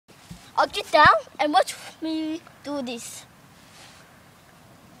I'll get down and watch me do this.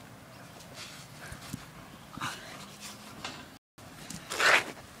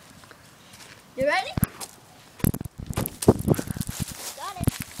 You ready? Got it.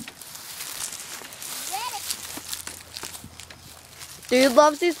 Ready. Dude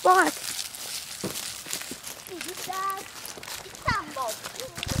loves his bike.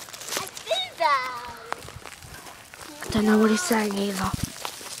 Don't know what he's saying either.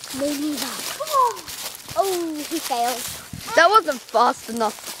 Me neither. Oh, he failed. That wasn't fast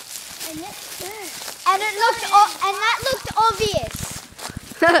enough. And that looked obvious.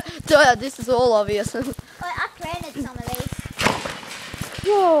 Dude, this is all obvious. I planted some of these.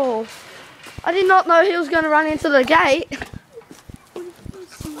 Whoa. I did not know he was going to run into the gate.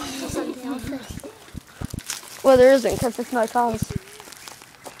 Well, there isn't because there's no cars.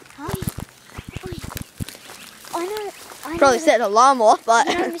 I know. Probably set an alarm off, but...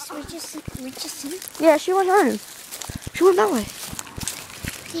 You know Miss Richardson? Yeah, she went home. She went that way.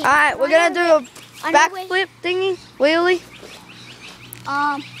 Yeah, Alright, we're going to do a backflip thingy, wheelie.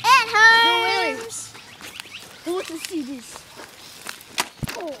 And Holmes! Who wants to see this?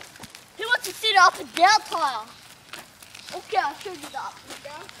 Oh. Who wants to see the up and down tire? Okay, I'll show you the up and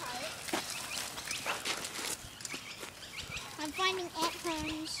down tire. I'm finding Ant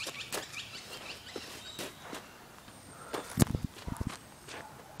Holmes.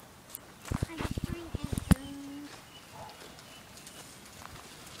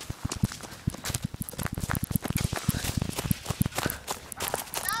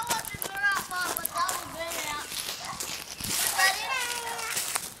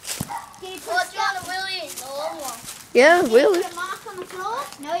 Yeah, wheelie. Put a mark on the floor?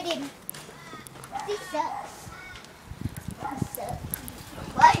 No, he didn't. This sucks. This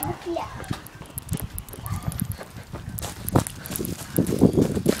sucks. Right, look here.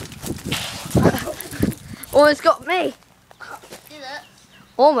 Almost got me. See that?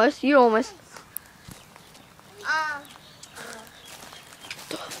 Almost, you almost.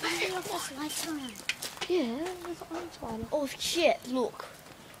 Yeah, there's an orange one. Oh shit, look.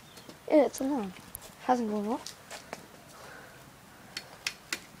 Yeah, it's alarm. Hasn't gone off.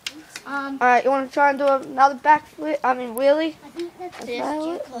 Alright, you want to try and do another backflip? I mean, wheelie? I think that's Okay.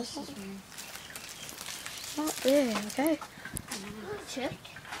 too closest room. Not there, okay? Check.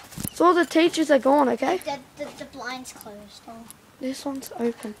 So all the teachers are gone, okay? The blind's closed. Oh. This one's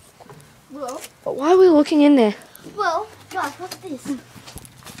open. Well, But why are we looking in there? guys, what's this? See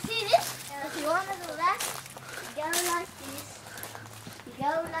this? If you want to do that, you go like this. You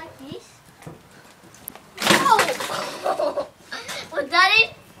go like this. Oh! Was that it?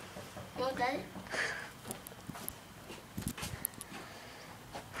 Was that it?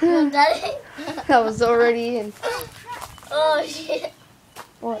 Was that it? That was already in. Oh shit.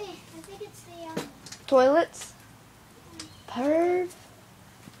 What? I think it's the Toilets? Purr.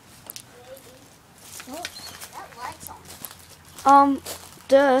 Oh, that light's on.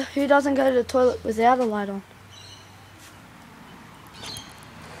 Duh. Who doesn't go to the toilet without a light on?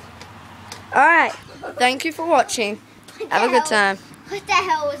 Alright. Thank you for watching. Have a good time. What the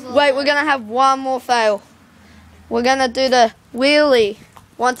hell was all Wait, that? we're going to have one more fail. We're going to do the wheelie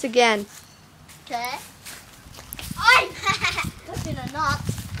once again. Okay. I put in a knot.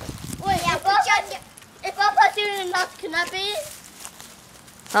 Wait, yeah, if I punch you in a knot, can that be?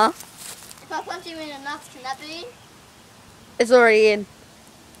 Huh? If I punch you in a knot, can that be? It's already in.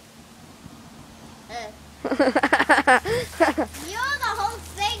 You're the whole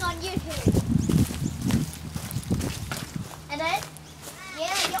thing on YouTube. And then?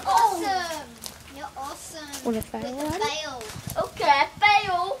 Yeah, you're awesome. You're awesome. Want to fail With the at it? fail. Okay,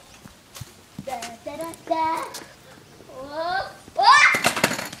 fail. Da, da, da, da. Whoa. Ah!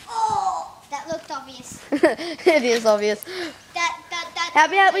 Oh, that looked obvious. It is obvious. That. How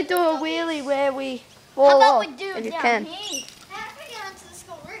about we do a wheelie where we fall How about off, we do if it you down can. here? How do we get onto the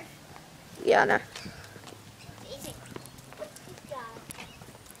school roof? Yeah, I know. Easy. What's this guy?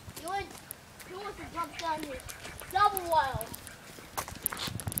 You want to jump down here? Double wild.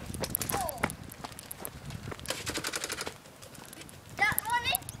 Oh. That one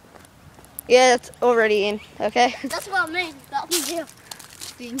in? Yeah, it's already in. Okay. That's what I mean. That one here.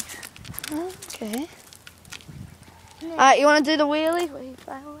 Thing. Okay. Alright, you want to do the wheelie? Where you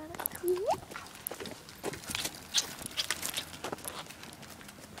fail at it?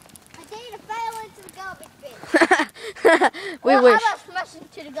 I dare you to fail into the garbage bin. We Well, wish. how about smashing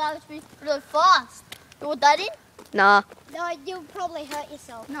into the garbage bin really fast? You want that in? Nah. No, you'll probably hurt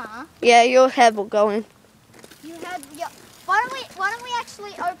yourself. Nah. Yeah, your head will go in. You had. Yeah. Why don't we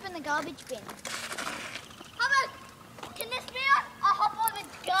actually open the garbage bin? How about? Can this be on? I'll hop on the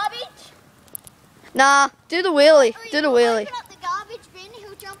garbage. Nah, do the wheelie. Oh, Do the wheelie. Open up the garbage bin.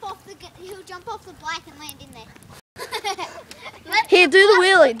 He'll jump off the bike and land in there. Here, do the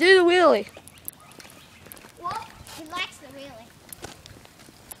wheelie. Do the wheelie. What? He likes the wheelie.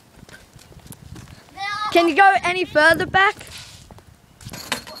 Now, Can you go any further back?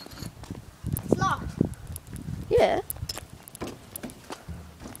 it's locked. Yeah.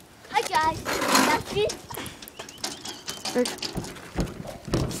 Hi guys. That's it. Okay.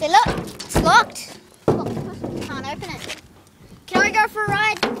 See, look, it's locked. Can't open it. Can I go for a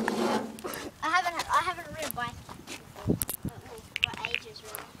ride? I haven't ridden a bike for ages,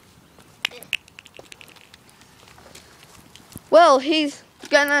 really. Well, he's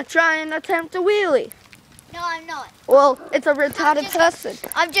gonna try and attempt a wheelie. No, I'm not. Well, it's a retarded person.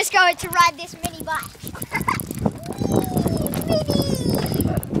 I'm just going to ride this mini bike.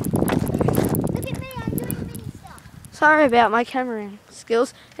 Look at me, I'm doing mini stuff. Sorry about my cameraing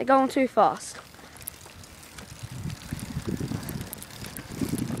skills. They're going too fast.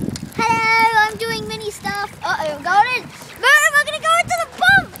 Hello, I'm doing mini stuff. Uh-oh, got it. Move, I'm gonna go into the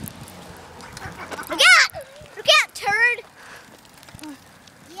bump. Look out! Look out, turd.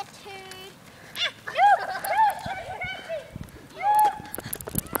 Yeah, turd.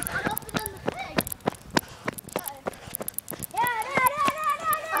 I'm up on the peg. No,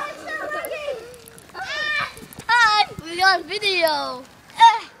 it's not working. Hi, we got video.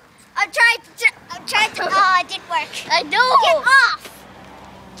 I'm trying to, it didn't work. I know. Get off.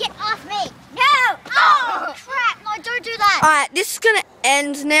 Get off me! No! Oh, crap! No, don't do that! Alright, this is gonna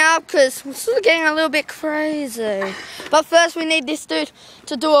end now because we're sort of getting a little bit crazy. But first we need this dude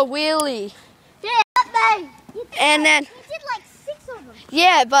to do a wheelie. Yeah, And then, you did like 6 of them.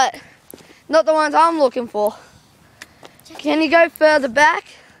 yeah, but not the ones I'm looking for. Can you go further back?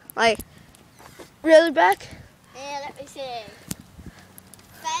 Like, really back? Yeah, let me see.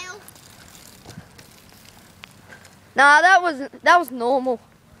 Fail. Nah, that was normal.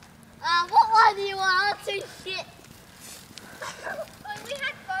 What one do you want? I'm too shit. We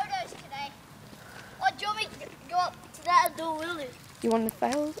had photos today. Oh, do you want me to go up to that and do a wheelie? You want to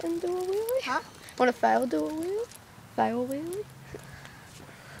fail and do a wheelie? Huh? Want to fail do a wheelie? Fail wheelie?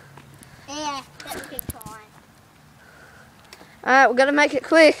 Yeah, let me keep trying. Alright, we're gonna make it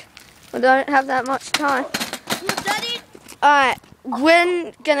quick. We don't have that much time. You done it? Alright,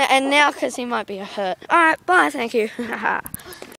 we're gonna end now because he might be hurt. Alright, bye, thank you.